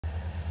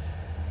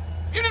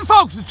Evening,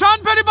 folks. It's John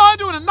Pettipas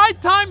doing a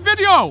nighttime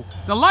video.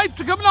 The lights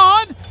are coming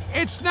on.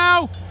 It's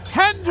now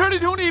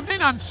 10:32 in the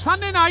evening on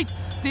Sunday night,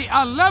 the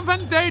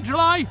 11th day of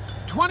July,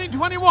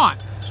 2021.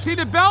 See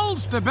the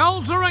bells? The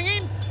bells are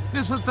ringing.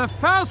 This is the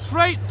Fast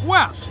Freight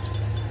West.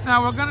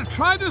 Now we're going to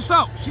try this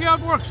out, see how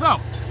it works out.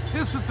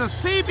 This is the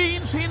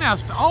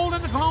CB&CNS, the Auld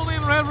and the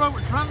Colonial Railroad,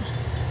 which runs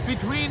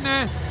between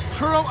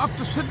Truro up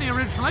to Sydney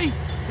originally.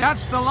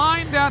 That's the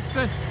line that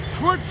the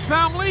Schwartz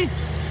family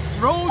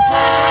rose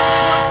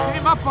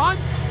came up on,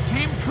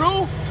 came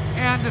through,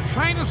 and the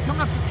train is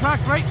coming up the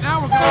track right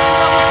now. We're going to see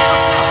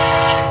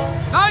how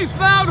it. Nice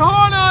loud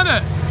horn on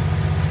it.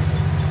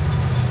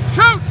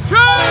 Shoot,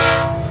 shoot!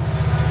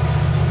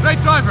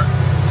 Great driver.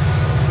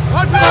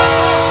 Watch out!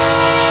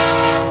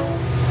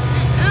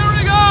 Here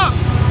we go!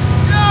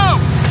 Go!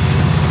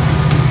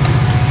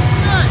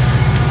 Okay,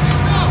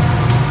 go!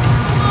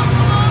 Come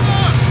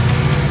on!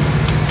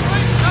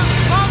 Right down the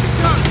bottom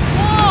cut.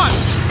 1,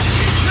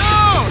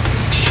 2,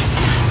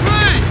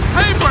 3.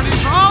 Paper,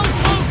 these are all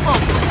full,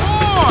 folks.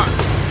 4.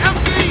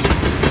 Empty.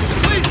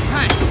 Complete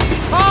tank.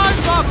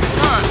 5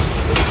 lobster.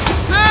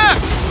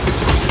 6.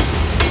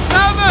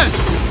 7.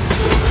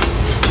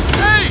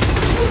 8.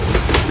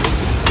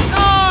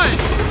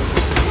 9.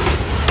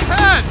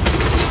 10.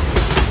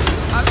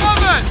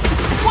 11.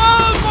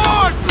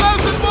 Wallboard.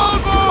 Pleasant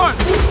wallboard.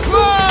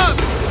 12.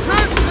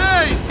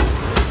 13.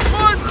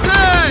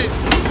 14.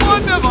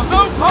 Wonderful.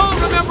 No cold,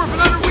 remember, for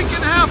another week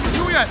and a half or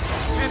 2 yet.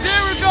 And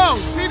there we go.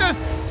 See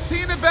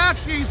the back?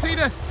 You see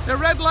the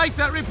red light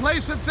that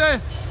replaces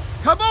the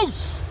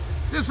caboose.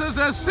 This is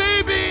a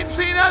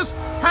CB&CNS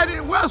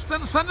heading west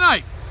on Sunday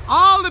night.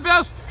 All the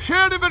best.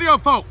 Share the video,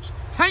 folks.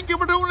 Thank you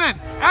for tuning in.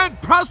 And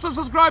press the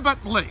subscribe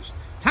button, please.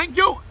 Thank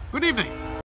you. Good evening.